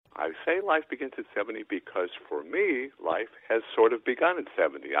I say life begins at 70 because for me, life has sort of begun at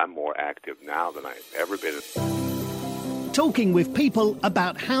 70. I'm more active now than I've ever been. Talking with people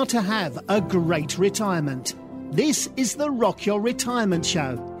about how to have a great retirement. This is the Rock Your Retirement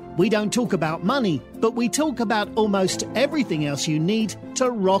Show. We don't talk about money, but we talk about almost everything else you need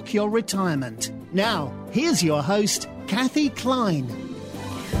to rock your retirement. Now, here's your host, Kathy Klein.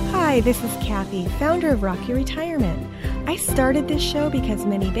 Hi, this is Kathy, founder of Rock Your Retirement. I started this show because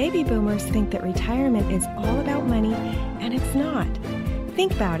many baby boomers think that retirement is all about money, and it's not.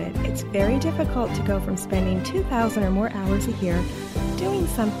 Think about it. It's very difficult to go from spending 2,000 or more hours a year doing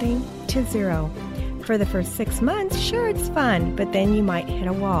something to zero. For the first 6 months, sure, it's fun, but then you might hit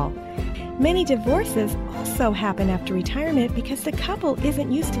a wall. Many divorces also happen after retirement because the couple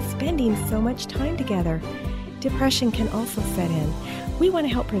isn't used to spending so much time together. Depression can also set in. We want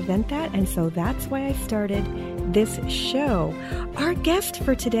to help prevent that, and so that's why I started this show. Our guest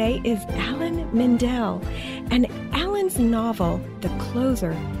for today is Alan Mindell, and Alan's novel, The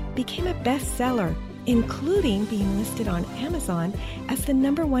Closer, became a bestseller, including being listed on Amazon as the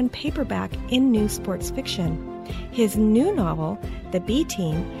 #1 paperback in new sports fiction. His new novel, The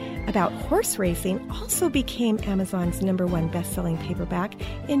B-Team, about horse racing, also became Amazon's #1 best-selling paperback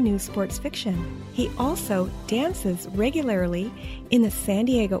in new sports fiction. He also dances regularly in the San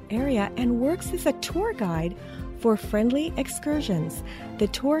Diego area and works as a tour guide for Friendly Excursions, the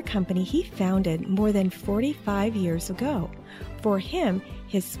tour company he founded more than 45 years ago. For him,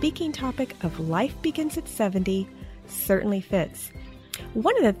 his speaking topic of life begins at 70 certainly fits.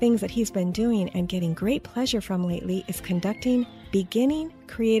 One of the things that he's been doing and getting great pleasure from lately is conducting beginning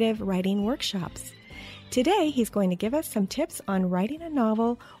creative writing workshops. Today, he's going to give us some tips on writing a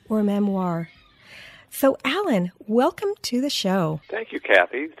novel or memoir. So, Alan, welcome to the show. Thank you,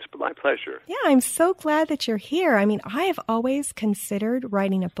 Kathy. It's my pleasure. Yeah, I'm so glad that you're here. I mean, I have always considered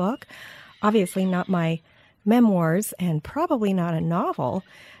writing a book. Obviously not my memoirs and probably not a novel,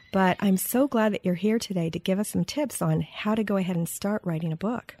 but I'm so glad that you're here today to give us some tips on how to go ahead and start writing a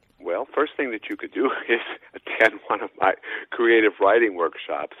book. Well, first thing that you could do is attend one of my creative writing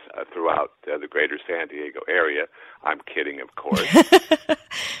workshops throughout the greater San Diego area. I'm kidding, of course.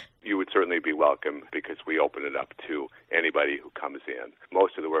 You would certainly be welcome because we open it up to anybody who comes in.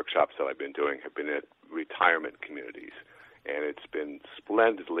 Most of the workshops that I've been doing have been at retirement communities, and it's been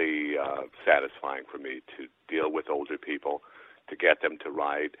splendidly satisfying for me to deal with older people, to get them to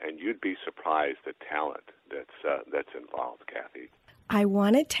write, and you'd be surprised the talent that's involved, Kathy. I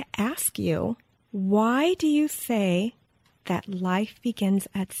wanted to ask you, why do you say that life begins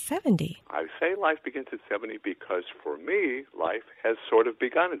at 70? I say life begins at 70 because for me, life has sort of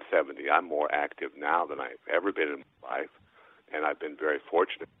begun at 70. I'm more active now than I've ever been in my life, and I've been very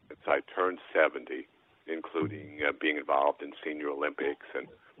fortunate since I turned 70, including being involved in Senior Olympics and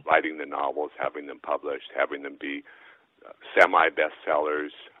writing the novels, having them published, having them be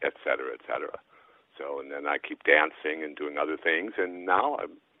semi-bestsellers, et cetera, et cetera. So, and then I keep dancing and doing other things, and now a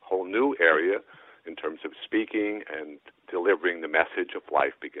whole new area in terms of speaking and delivering the message of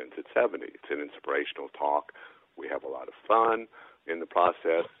life begins at 70. It's an inspirational talk. We have a lot of fun in the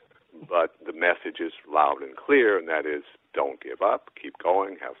process, but the message is loud and clear, and that is don't give up, keep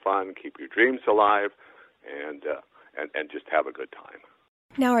going, have fun, keep your dreams alive, and just have a good time.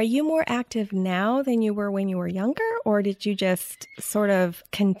 Now, are you more active now than you were when you were younger, or did you just sort of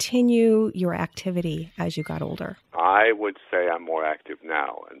continue your activity as you got older? I would say I'm more active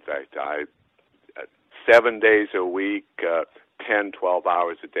now. In fact, 7 days a week, 10, 12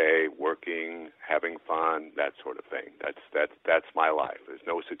 hours a day, working, having fun, that sort of thing. That's my life. There's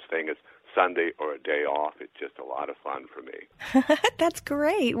no such thing as Sunday or a day off. It's just a lot of fun for me. That's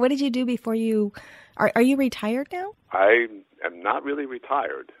great. What did you do before you... Are you retired now? I am not really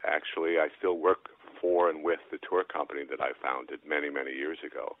retired. Actually, I still work for and with the tour company that I founded many, many years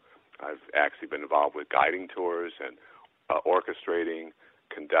ago. I've actually been involved with guiding tours and orchestrating,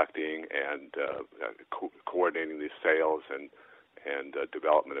 conducting, and coordinating the sales and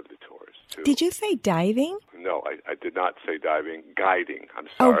development of the tours, too. Did you say diving? No, I did not say diving. Guiding. I'm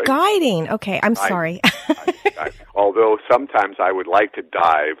sorry. Oh, guiding. Okay, I'm sorry. Although sometimes I would like to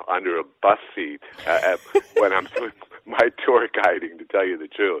dive under a bus seat when I'm doing my tour guiding, to tell you the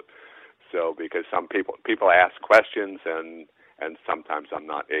truth. So, because some people ask questions and sometimes I'm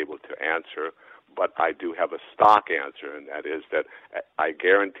not able to answer, but I do have a stock answer, and that is that I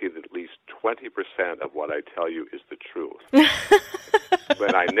guarantee that at least 20% of what I tell you is the truth.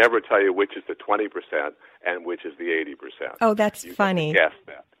 But I never tell you which is the 20% and which is the 80%. Oh, that's funny.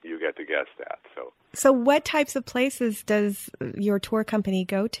 You get to guess that. So what types of places does your tour company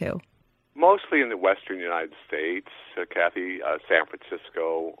go to? Mostly in the western United States, Kathy. San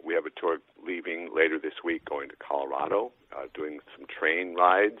Francisco. We have a tour leaving later this week going to Colorado, doing some train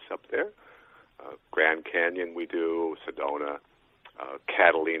rides up there. Grand Canyon we do, Sedona,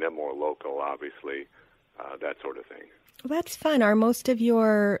 Catalina, more local, obviously, that sort of thing. Well, that's fun. Are most of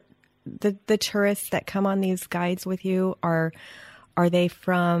the tourists that come on these guides with you, are they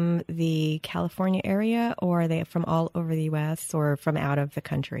from the California area, or are they from all over the U.S. or from out of the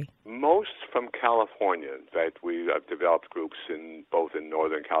country? Most from California. In fact, we have developed groups both in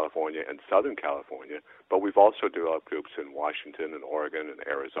Northern California and Southern California, but we've also developed groups in Washington and Oregon and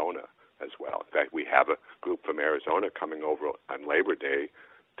Arizona as well. In fact, we have a group from Arizona coming over on Labor Day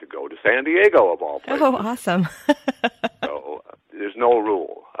to go to San Diego, of all places. Oh, awesome. So there's no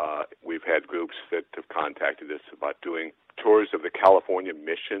rule. We've had groups that have contacted us about doing tours of the California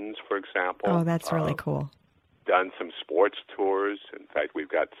missions, for example. Oh, that's really cool. Done some sports tours. In fact, we've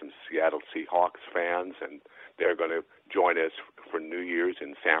got some Seattle Seahawks fans, and they're going to join us for New Year's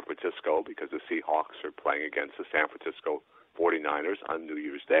in San Francisco because the Seahawks are playing against the San Francisco 49ers on New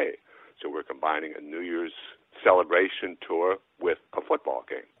Year's Day. So we're combining a New Year's celebration tour with a football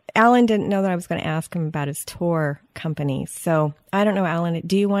game. Alan didn't know that I was going to ask him about his tour company. So I don't know, Alan,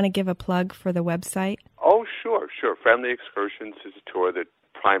 do you want to give a plug for the website? Oh, sure. Friendly Excursions is a tour that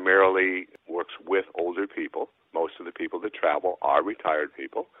primarily works with older people. Most of the people that travel are retired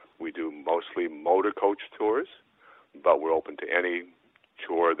people. We do mostly motor coach tours, but we're open to any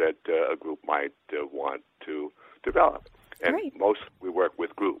tour that a group might want to develop. And Great. we work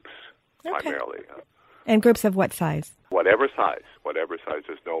with groups primarily. And groups of what size? Whatever size.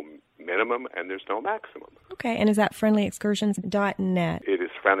 There's no minimum and there's no maximum. Okay, and is that friendlyexcursions.net? It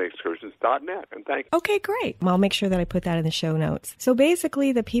is friendlyexcursions.net, and thank you. Okay, great. Well, I'll make sure that I put that in the show notes. So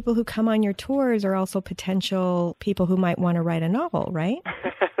basically, the people who come on your tours are also potential people who might want to write a novel, right?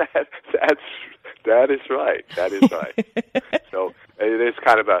 That is right. So it is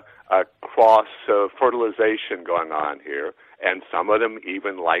kind of a cross-fertilization going on here. And some of them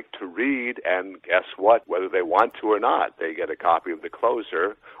even like to read, and guess what? Whether they want to or not, they get a copy of The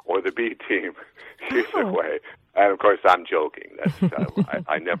Closer or The B Team either way. And, of course, I'm joking. That's,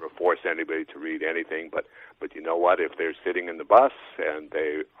 I never force anybody to read anything, but you know what? If they're sitting in the bus and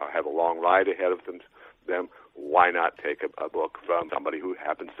they have a long ride ahead of them, why not take a book from somebody who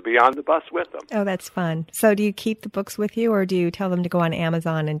happens to be on the bus with them? Oh, that's fun. So do you keep the books with you, or do you tell them to go on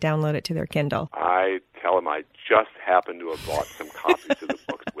Amazon and download it to their Kindle? I tell them I just happen to have brought some copies of the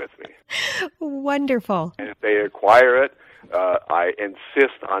books with me. Wonderful. And if they acquire it, I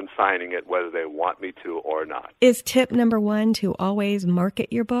insist on signing it whether they want me to or not. Is tip number 1 to always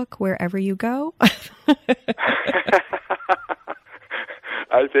market your book wherever you go?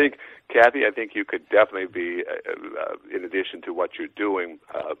 Kathy, I think you could definitely be, in addition to what you're doing,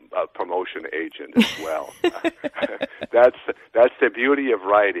 a promotion agent as well. That's the beauty of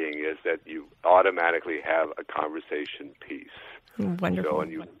writing, is that you automatically have a conversation piece. Wonderful. So,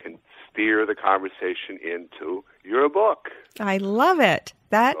 and you can steer the conversation into your book. I love it.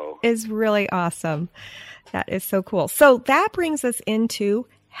 That is really awesome. That is so cool. So that brings us into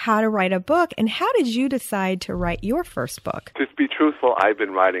how to write a book. And how did you decide to write your first book? To be truthful, I've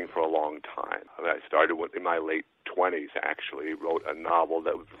been writing for a long time. I started in my late 20s, actually. Wrote a novel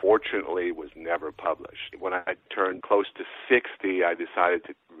that fortunately was never published. When I turned close to 60, I decided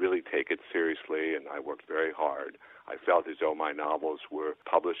to really take it seriously, and I worked very hard. I felt as though my novels were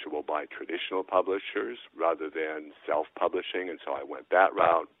publishable by traditional publishers rather than self-publishing, and so I went that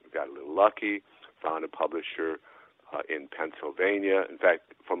route. Got a little lucky, found a publisher in Pennsylvania. In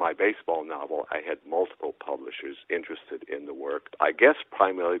fact, for my baseball novel, I had multiple publishers interested in the work. I guess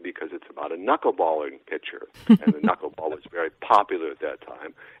primarily because it's about a knuckleballing pitcher, and the knuckleball was very popular at that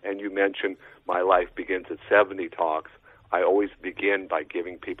time. And you mentioned My Life Begins at 70 talks. I always begin by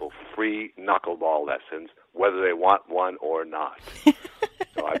giving people free knuckleball lessons, whether they want one or not.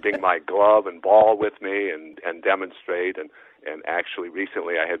 So I bring my glove and ball with me and demonstrate, and actually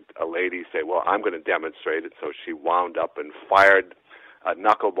recently I had a lady say, well, I'm going to demonstrate it, so she wound up and fired a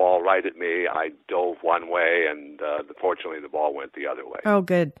knuckleball right at me. I dove one way, and fortunately the ball went the other way. Oh,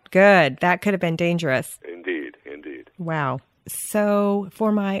 good. That could have been dangerous. Indeed. Wow. So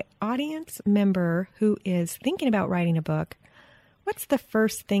for my audience member who is thinking about writing a book, what's the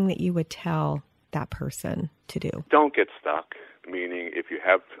first thing that you would tell that person to do? Don't get stuck, meaning if you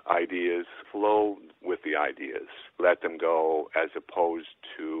have ideas, flow with the ideas. Let them go, as opposed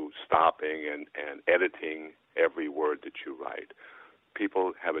to stopping and editing every word that you write.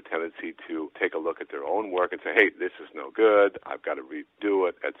 People have a tendency to take a look at their own work and say, hey, this is no good, I've got to redo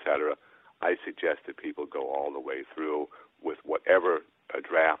it, etc. I suggest that people go all the way through with whatever a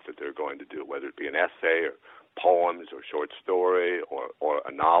draft that they're going to do, whether it be an essay or poems or short story or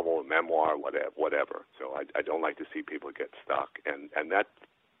a novel, a memoir, whatever. So I don't like to see people get stuck, and that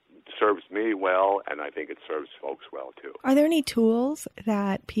serves me well, and I think it serves folks well too. Are there any tools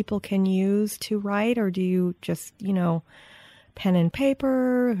that people can use to write, or do you just, pen and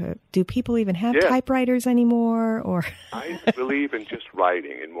paper? Do people even have typewriters anymore? Or I believe in just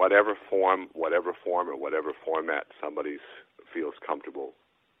writing in whatever form or whatever format somebody feels comfortable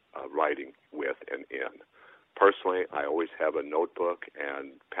writing with and in. Personally, I always have a notebook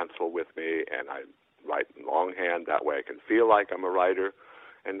and pencil with me, and I write in longhand. That way I can feel like I'm a writer,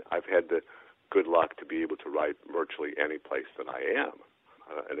 and I've had the good luck to be able to write virtually any place that I am.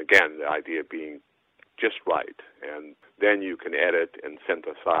 And again, the idea being just write, and then you can edit and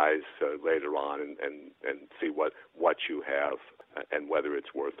synthesize later on and see what you have and whether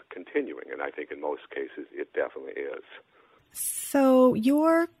it's worth continuing. And I think in most cases it definitely is. So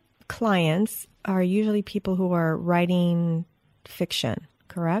your clients are usually people who are writing fiction,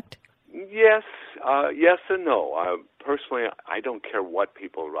 correct? Yes, yes and no. Personally, I don't care what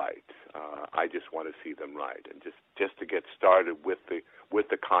people write. I just want to see them write, and just to get started with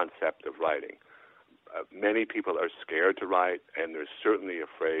the concept of writing. Many people are scared to write, and they're certainly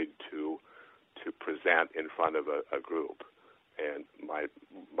afraid to present in front of a group. And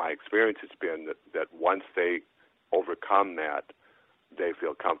my experience has been that once they overcome that, they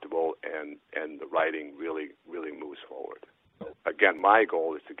feel comfortable, and the writing really, really moves forward. Again, my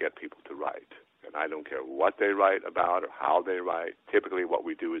goal is to get people to write, and I don't care what they write about or how they write. Typically what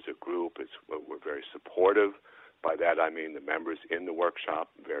we do as a group is we're very supportive. By that I mean the members in the workshop,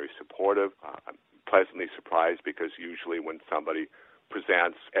 very supportive. I'm pleasantly surprised because usually when somebody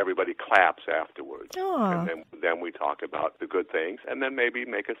presents, everybody claps afterwards. Aww. And then we talk about the good things, and then maybe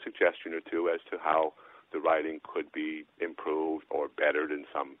make a suggestion or two as to how the writing could be improved or bettered in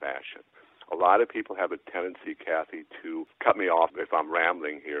some fashion. A lot of people have a tendency, Kathy, to cut me off if I'm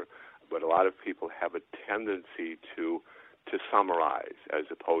rambling here, but a lot of people have a tendency to summarize as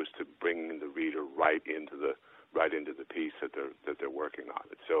opposed to bringing the reader right into the piece that they're working on.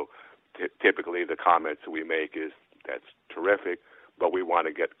 So typically the comments that we make is, that's terrific, but we want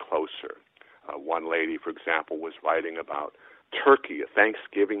to get closer. One lady, for example, was writing about turkey, a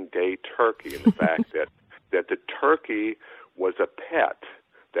Thanksgiving Day turkey, and the fact that the turkey was a pet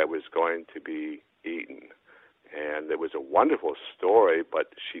that was going to be eaten. And it was a wonderful story,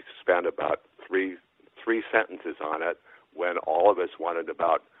 but she spent about three sentences on it when all of us wanted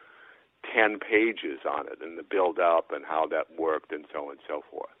about 10 pages on it, and the build-up and how that worked and so on and so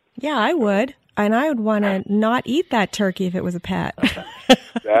forth. Yeah, I would. And I would want to not eat that turkey if it was a pet.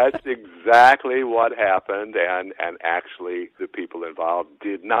 That's exactly what happened, and actually the people involved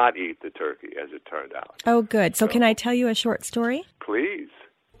did not eat the turkey, as it turned out. Oh, good. So can I tell you a short story? Please.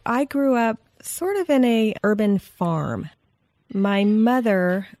 I grew up sort of in a urban farm. My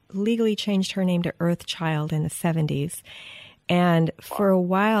mother legally changed her name to Earthchild in the 70s. And for a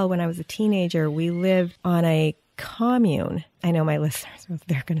while, when I was a teenager, we lived on a commune. I know my listeners,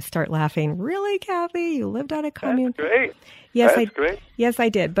 they're going to start laughing. Really, Kathy? You lived on a commune? That's great. Yes, great. Yes, I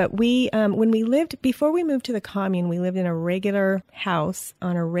did. But we, before we moved to the commune, we lived in a regular house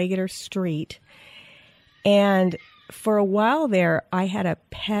on a regular street. And for a while there, I had a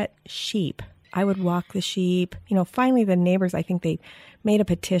pet sheep. I would walk the sheep. Finally the neighbors, I think they made a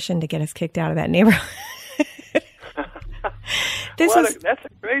petition to get us kicked out of that neighborhood. That's a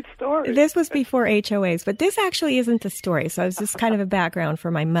great story. This was before HOAs, but this actually isn't the story. So it's just kind of a background for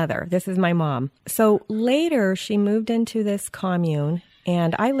my mother. This is my mom. So later she moved into this commune,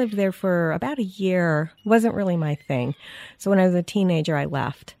 and I lived there for about a year. It wasn't really my thing. So when I was a teenager, I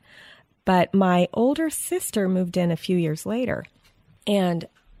left. But my older sister moved in a few years later, and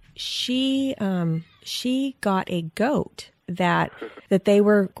she got a goat that they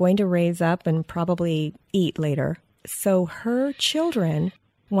were going to raise up and probably eat later. So her children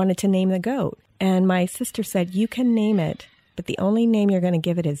wanted to name the goat. And my sister said, you can name it, but the only name you're going to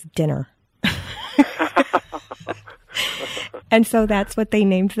give it is Dinner. And so that's what they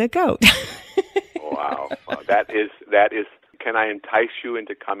named the goat. Wow. That is. Can I entice you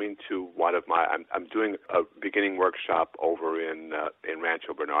into coming to one of my? I'm doing a beginning workshop over in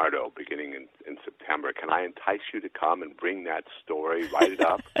Rancho Bernardo beginning in September. Can I entice you to come and bring that story, write it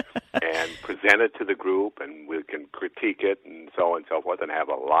up, and present it to the group, and we can critique it and so on and so forth, and have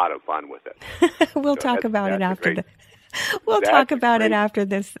a lot of fun with it. We'll talk about it after the. We'll talk about it after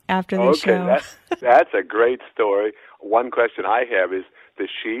this show. Okay, that's a great story. One question I have is the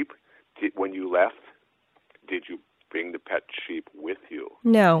sheep. When you left, did you bring the pet sheep with you?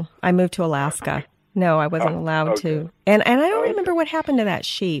 No, I moved to Alaska. No, I wasn't allowed to. And I don't remember what happened to that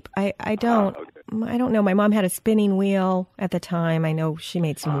sheep. I don't. I don't know. My mom had a spinning wheel at the time. I know she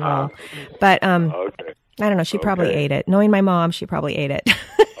made some wool. But I don't know. She probably ate it. Knowing my mom, she probably ate it.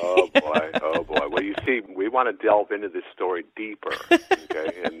 Oh, boy. Well, you see, we want to delve into this story deeper,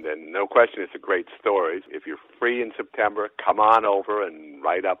 okay? And no question, it's a great story. If you're free in September, come on over and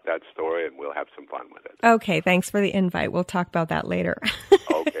write up that story, and we'll have some fun with it. Okay, thanks for the invite. We'll talk about that later.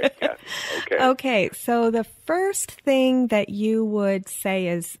 Okay, Kathy. Okay. Okay, so the first thing that you would say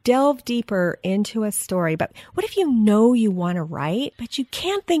is delve deeper into a story. But what if you know you want to write, but you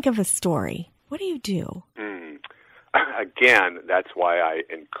can't think of a story? What do you do? Again, that's why I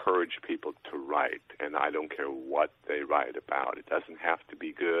encourage people to write, and I don't care what they write about. It doesn't have to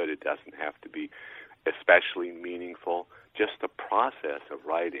be good. It doesn't have to be especially meaningful. Just the process of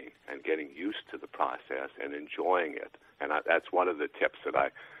writing and getting used to the process and enjoying it. And that's one of the tips that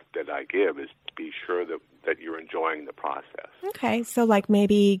I give is be sure that you're enjoying the process. Okay, so like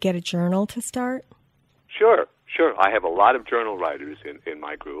maybe get a journal to start? Sure. I have a lot of journal writers in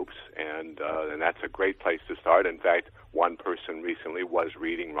my groups, and that's a great place to start. In fact, one person recently was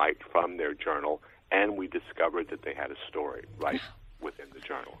reading right from their journal, and we discovered that they had a story right within the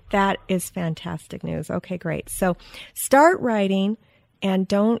journal. That is fantastic news. Okay, great. So start writing, and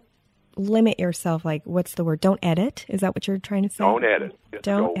don't limit yourself. Like, what's the word? Don't edit. Is that what you're trying to say? Don't edit.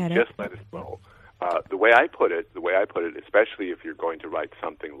 Don't edit. Just let it flow. The way I put it, especially if you're going to write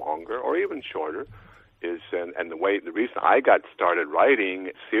something longer or even shorter, is the reason I got started writing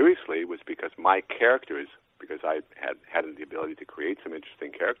seriously was because my characters, because I had the ability to create some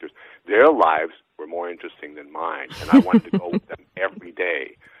interesting characters, their lives were more interesting than mine, and I wanted to go with them every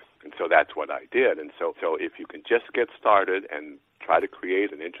day. And so that's what I did. And so if you can just get started and try to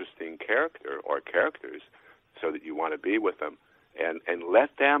create an interesting character or characters so that you want to be with them, and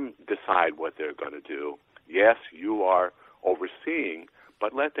let them decide what they're going to do. Yes, you are overseeing,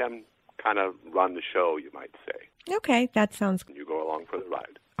 but let them kind of run the show, you might say. Okay, that sounds good. You go along for the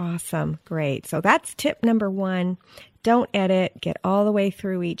ride. Awesome. Great. So that's tip number 1. Don't edit. Get all the way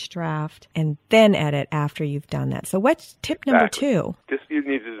through each draft and then edit after you've done that. So what's tip number 2? Just you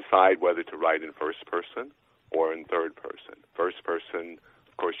need to decide whether to write in first person or in third person. First person,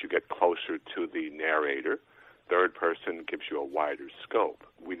 of course, you get closer to the narrator. Third person gives you a wider scope.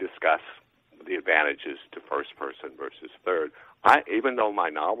 We discuss the advantages to first person versus third. Even though my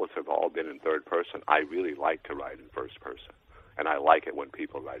novels have all been in third person, I really like to write in first person. And I like it when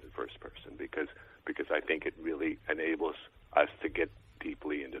people write in first person because I think it really enables us to get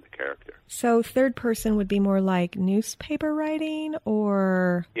deeply into the character. So third person would be more like newspaper writing,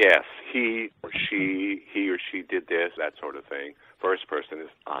 or? Yes, he or she did this, that sort of thing. First person is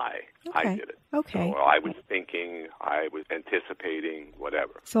I. Okay. I did it. Okay. So I was thinking, I was anticipating,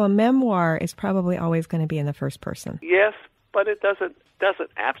 whatever. So a memoir is probably always going to be in the first person. Yes, but it doesn't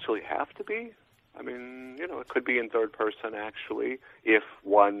absolutely have to be. I mean, it could be in third person, actually, if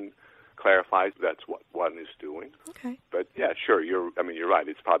one clarifies that's what one is doing. Okay. But yeah, sure, you're right.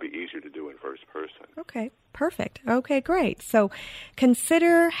 It's probably easier to do in first person. Okay, perfect. Okay, great. So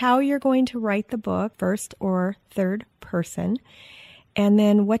consider how you're going to write the book, first or third person. And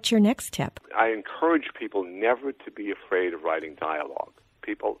then what's your next tip? I encourage people never to be afraid of writing dialogue.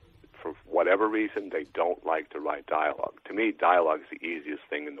 People, for whatever reason, they don't like to write dialogue. To me, dialogue is the easiest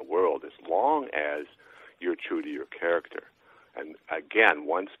thing in the world as long as you're true to your character. And again,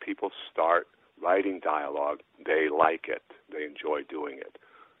 once people start writing dialogue, they like it. They enjoy doing it.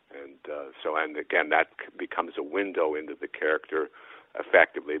 And again, that becomes a window into the character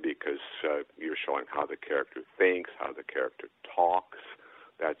effectively because you're showing how the character thinks, how the character talks,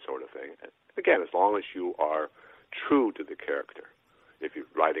 that sort of thing. Again, as long as you are true to the character. If you're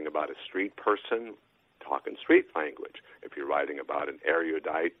writing about a street person, talk in street language. If you're writing about an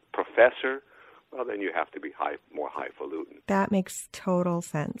erudite professor, well, then you have to be more highfalutin. That makes total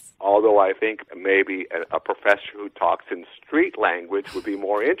sense. Although I think maybe a professor who talks in street language would be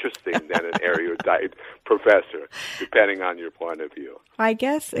more interesting than an erudite professor, depending on your point of view. I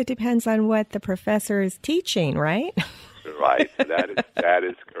guess it depends on what the professor is teaching, right? Right, that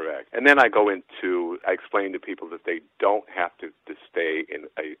is correct. And then I explain to people that they don't have to stay in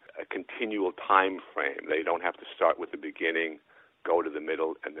a continual time frame. They don't have to start with the beginning, go to the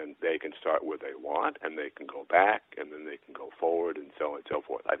middle, and then they can start where they want, and they can go back, and then they can go forward, and so on and so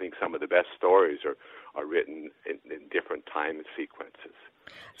forth. I think some of the best stories are written in different time sequences.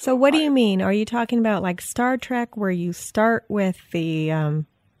 So what do you mean? Are you talking about like Star Trek where you start with the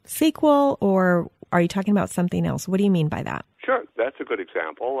sequel, or are you talking about something else? What do you mean by that? Sure, that's a good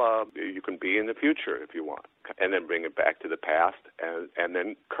example. You can be in the future if you want, and then bring it back to the past, and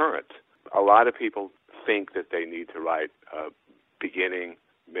then current. a lot of people think that they need to write beginning,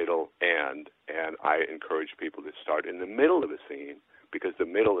 middle, end, and I encourage people to start in the middle of a scene because the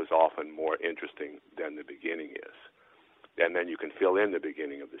middle is often more interesting than the beginning is. And then you can fill in the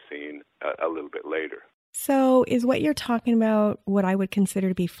beginning of the scene a little bit later. So is what you're talking about what I would consider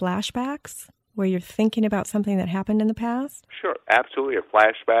to be flashbacks, where you're thinking about something that happened in the past? Sure, absolutely. A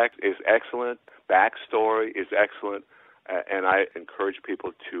flashback is excellent. Backstory is excellent. And I encourage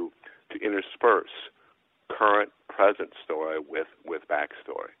people to intersperse current, present story with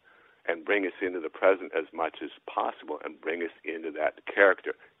backstory and bring us into the present as much as possible and bring us into that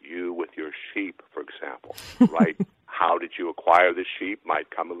character. You with your sheep, for example, right? How did you acquire the sheep might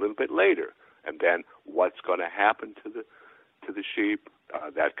come a little bit later. And then what's going to happen to the sheep,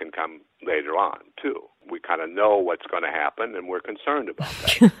 that can come later on, too. We kind of know what's going to happen, and we're concerned about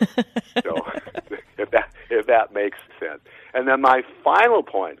that. So if that makes sense. And then my final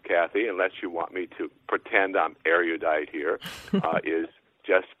point, Kathy, unless you want me to pretend I'm erudite here, is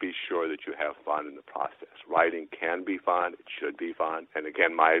just be sure that you have fun in the process. Writing can be fun. It should be fun. And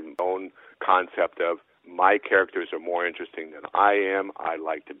again, my own concept of my characters are more interesting than I am. I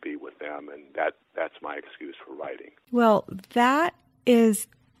like to be with them, and that's my excuse for writing. Well, that is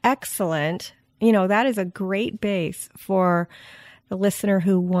excellent. You know, that is a great base for the listener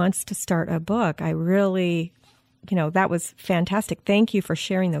who wants to start a book. I really, that was fantastic. Thank you for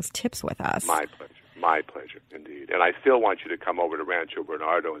sharing those tips with us. My pleasure. My pleasure, indeed. And I still want you to come over to Rancho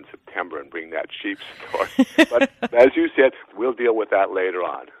Bernardo in September and bring that sheep story. But as you said, we'll deal with that later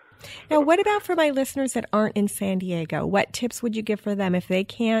on. Now, what about for my listeners that aren't in San Diego? What tips would you give for them if they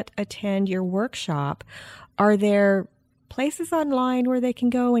can't attend your workshop? Are there places online where they can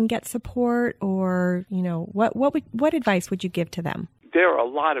go and get support, or what advice would you give to them? There are a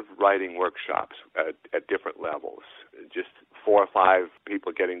lot of writing workshops at different levels. Just 4 or 5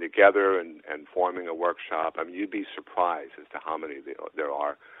 people getting together and forming a workshop. I mean, you'd be surprised as to how many there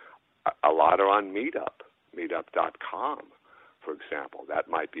are. A lot are on meetup.com. For example, that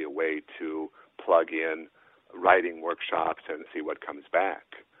might be a way to plug in writing workshops and see what comes back.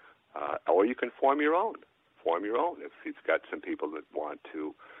 Or you can form your own if you've got some people that want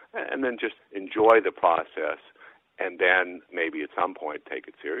to, and then just enjoy the process, and then maybe at some point take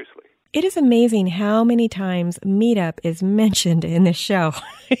it seriously. It is amazing how many times Meetup is mentioned in this show.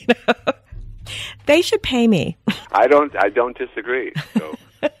 They should pay me. I don't disagree. So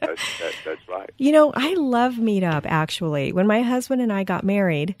that's right. I love Meetup, actually. When my husband and I got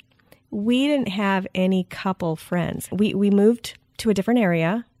married, we didn't have any couple friends. We moved to a different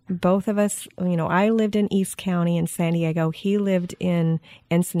area. Both of us, I lived in East County in San Diego. He lived in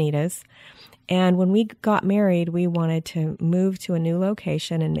Encinitas. And when we got married, we wanted to move to a new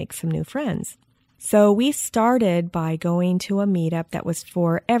location and make some new friends. So we started by going to a meetup that was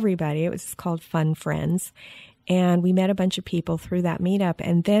for everybody. It was called Fun Friends. And we met a bunch of people through that meetup.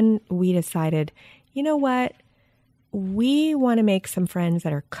 And then we decided, you know what? We want to make some friends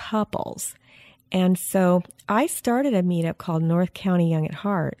that are couples. And so I started a meetup called North County Young at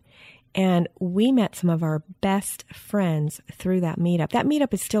Heart. And we met some of our best friends through that meetup. That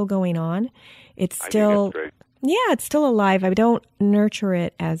meetup is still going on. It's still, it's still alive. I don't nurture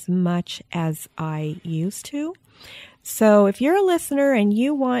it as much as I used to. So if you're a listener and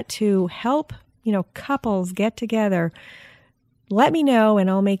you want to help, couples get together, let me know and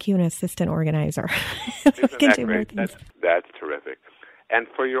I'll make you an assistant organizer. Isn't that great? That's terrific. And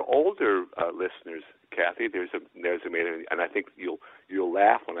for your older listeners, Kathy, there's a meetup, and I think you'll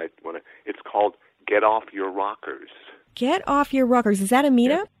laugh when it's called Get Off Your Rockers. Get Off Your Rockers. Is that a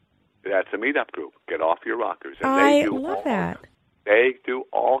meetup? That's a meetup group. Get Off Your Rockers. And I love that. They do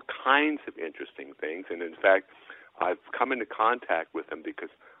all kinds of interesting things, and in fact, I've come into contact with them because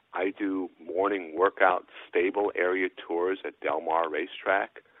I do morning workout stable area tours at Del Mar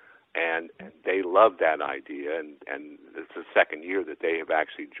Racetrack. And they love that idea, and it's the second year that they have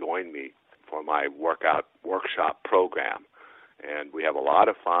actually joined me for my workout workshop program. And we have a lot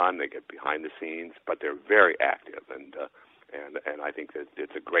of fun. They get behind the scenes, but they're very active, and I think that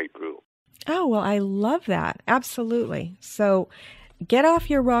it's a great group. Oh, well, I love that. Absolutely. So Get Off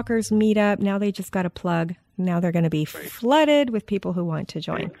Your Rockers meetup. Now they just got a plug. Now they're going to be flooded with people who want to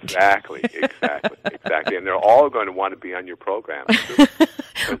join. Exactly. And they're all going to want to be on your program, too.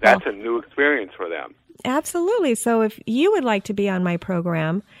 So that's a new experience for them. Absolutely. So if you would like to be on my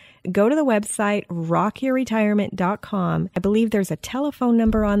program, go to the website, rockyourretirement.com. I believe there's a telephone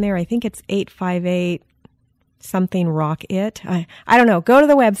number on there. I think it's 858-something-ROCK-IT. I don't know. Go to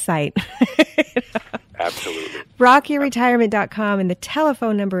the website. Absolutely. RockYourRetirement.com, and the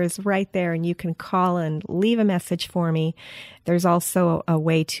telephone number is right there, and you can call and leave a message for me. There's also a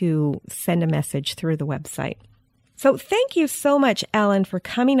way to send a message through the website. So thank you so much, Alan, for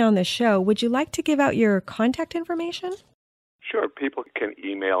coming on the show. Would you like to give out your contact information? Sure. People can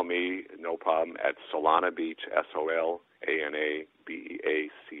email me, no problem, at Solana Beach, SOLANABEACH,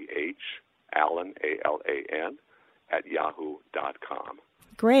 Alan, ALAN, at yahoo.com.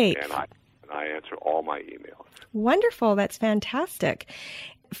 Great. And I answer all my emails. Wonderful. That's fantastic.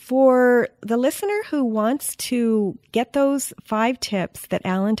 For the listener who wants to get those 5 tips that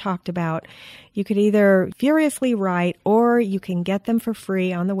Alan talked about, you could either furiously write or you can get them for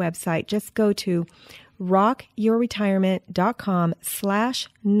free on the website. Just go to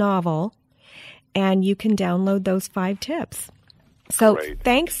rockyourretirement.com/novel and you can download those 5 tips. So Great.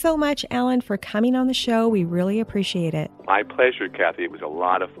 Thanks so much, Alan, for coming on the show. We really appreciate it. My pleasure, Kathy. It was a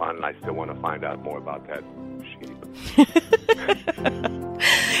lot of fun, and I still want to find out more about that sheep.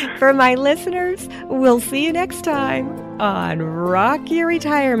 For my listeners, we'll see you next time on Rock Your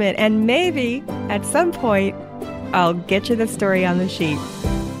Retirement. And maybe at some point, I'll get you the story on the sheep.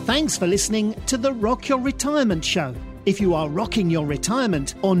 Thanks for listening to the Rock Your Retirement Show. If you are rocking your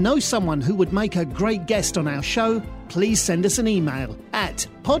retirement or know someone who would make a great guest on our show, please send us an email at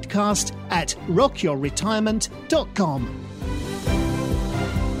podcast@rockyourretirement.com.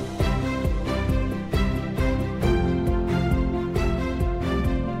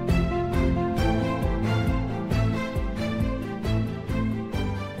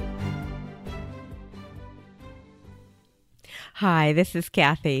 Hi, this is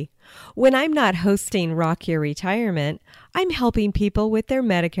Kathy. When I'm not hosting Rock Your Retirement, I'm helping people with their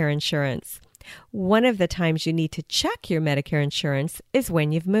Medicare insurance. One of the times you need to check your Medicare insurance is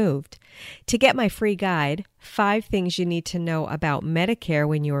when you've moved. To get my free guide, 5 Things You Need to Know About Medicare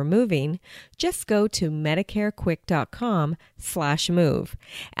When You Are Moving, just go to medicarequick.com/move.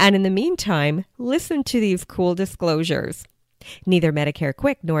 And in the meantime, listen to these cool disclosures. Neither Medicare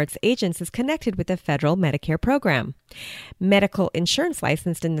Quick nor its agents is connected with the federal Medicare program. Medical insurance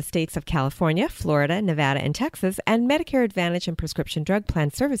licensed in the states of California, Florida, Nevada, and Texas, and Medicare Advantage and prescription drug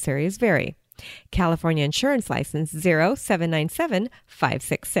plan service areas vary. California Insurance License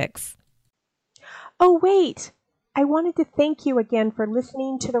 0797566. Oh, wait! I wanted to thank you again for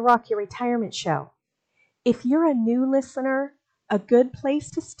listening to the Rock Your Retirement Show. If you're a new listener, a good place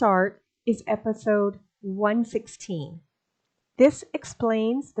to start is episode 116. This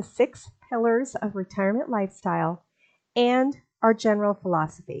explains the 6 pillars of retirement lifestyle and our general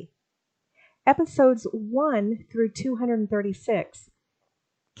philosophy. Episodes 1 through 236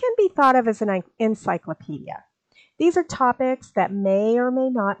 can be thought of as an encyclopedia. These are topics that may or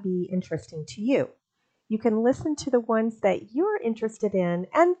may not be interesting to you. You can listen to the ones that you're interested in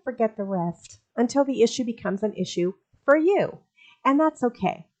and forget the rest until the issue becomes an issue for you. And that's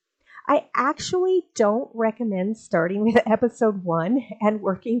okay. I actually don't recommend starting with episode 1 and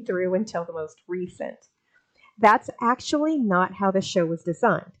working through until the most recent. That's actually not how the show was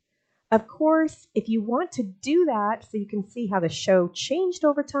designed. Of course, if you want to do that so you can see how the show changed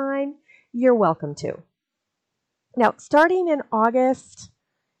over time, you're welcome to. Now, starting in August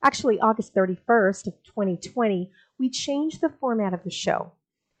 31st of 2020, we changed the format of the show.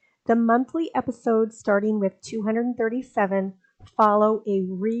 The monthly episodes, starting with 237, follow a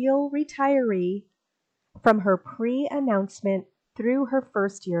real retiree from her pre-announcement through her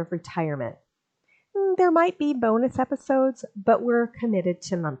first year of retirement. There might be bonus episodes, but we're committed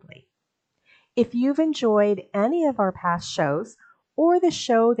to monthly. If you've enjoyed any of our past shows or the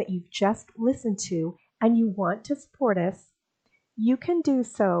show that you've just listened to and you want to support us, you can do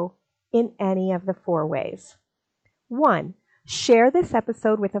so in any of the 4 ways. 1. Share this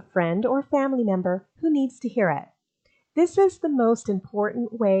episode with a friend or family member who needs to hear it. This is the most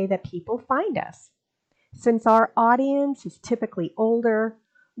important way that people find us. Since our audience is typically older,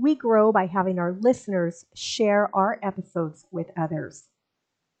 we grow by having our listeners share our episodes with others.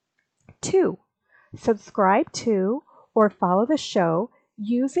 2. Subscribe to or follow the show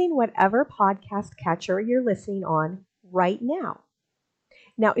using whatever podcast catcher you're listening on right now.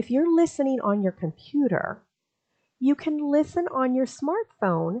 Now, if you're listening on your computer, you can listen on your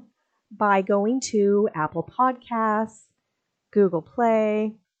smartphone by going to Apple Podcasts, Google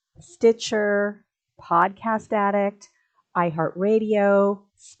Play, Stitcher, Podcast Addict, iHeartRadio,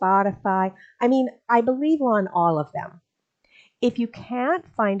 Spotify. I believe we're on all of them. If you can't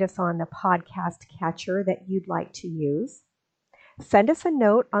find us on the podcast catcher that you'd like to use, send us a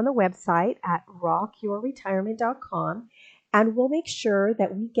note on the website at rockyourretirement.com and we'll make sure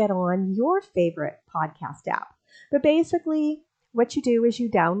that we get on your favorite podcast app. But basically, what you do is you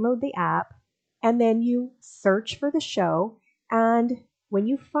download the app, and then you search for the show, and when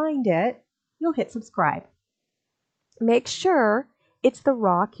you find it, you'll hit subscribe. Make sure it's the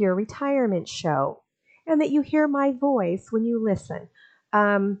Rock Your Retirement Show and that you hear my voice when you listen.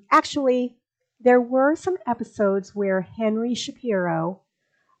 Actually, there were some episodes where Henry Shapiro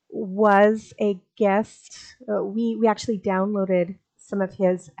was a guest. We actually downloaded some of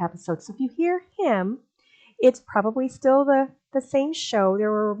his episodes. So if you hear him, it's probably still the same show.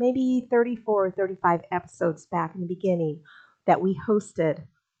 There were maybe 34 or 35 episodes back in the beginning that we hosted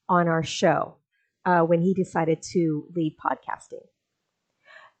on our show when he decided to leave podcasting.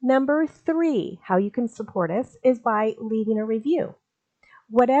 Number 3, how you can support us is by leaving a review.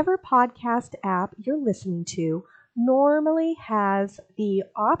 Whatever podcast app you're listening to normally has the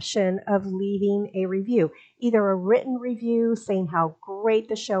option of leaving a review, either a written review saying how great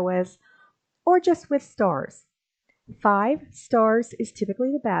the show is, or just with stars. 5 stars is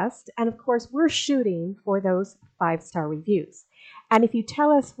typically the best, and of course we're shooting for those 5-star reviews. And if you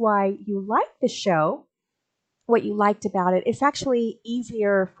tell us why you like the show, what you liked about it, it's actually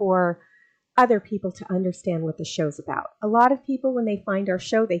easier for other people to understand what the show's about. A lot of people, when they find our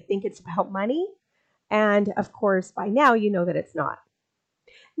show, they think it's about money, and of course by now you know that it's not.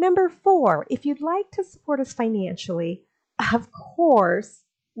 Number 4, if you'd like to support us financially, of course,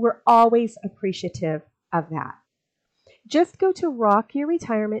 we're always appreciative of that. Just go to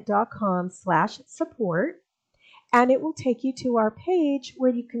rockyourretirement.com/support, and it will take you to our page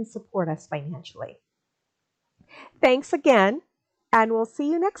where you can support us financially. Thanks again, and we'll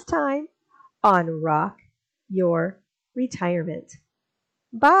see you next time on Rock Your Retirement.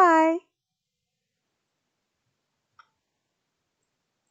 Bye.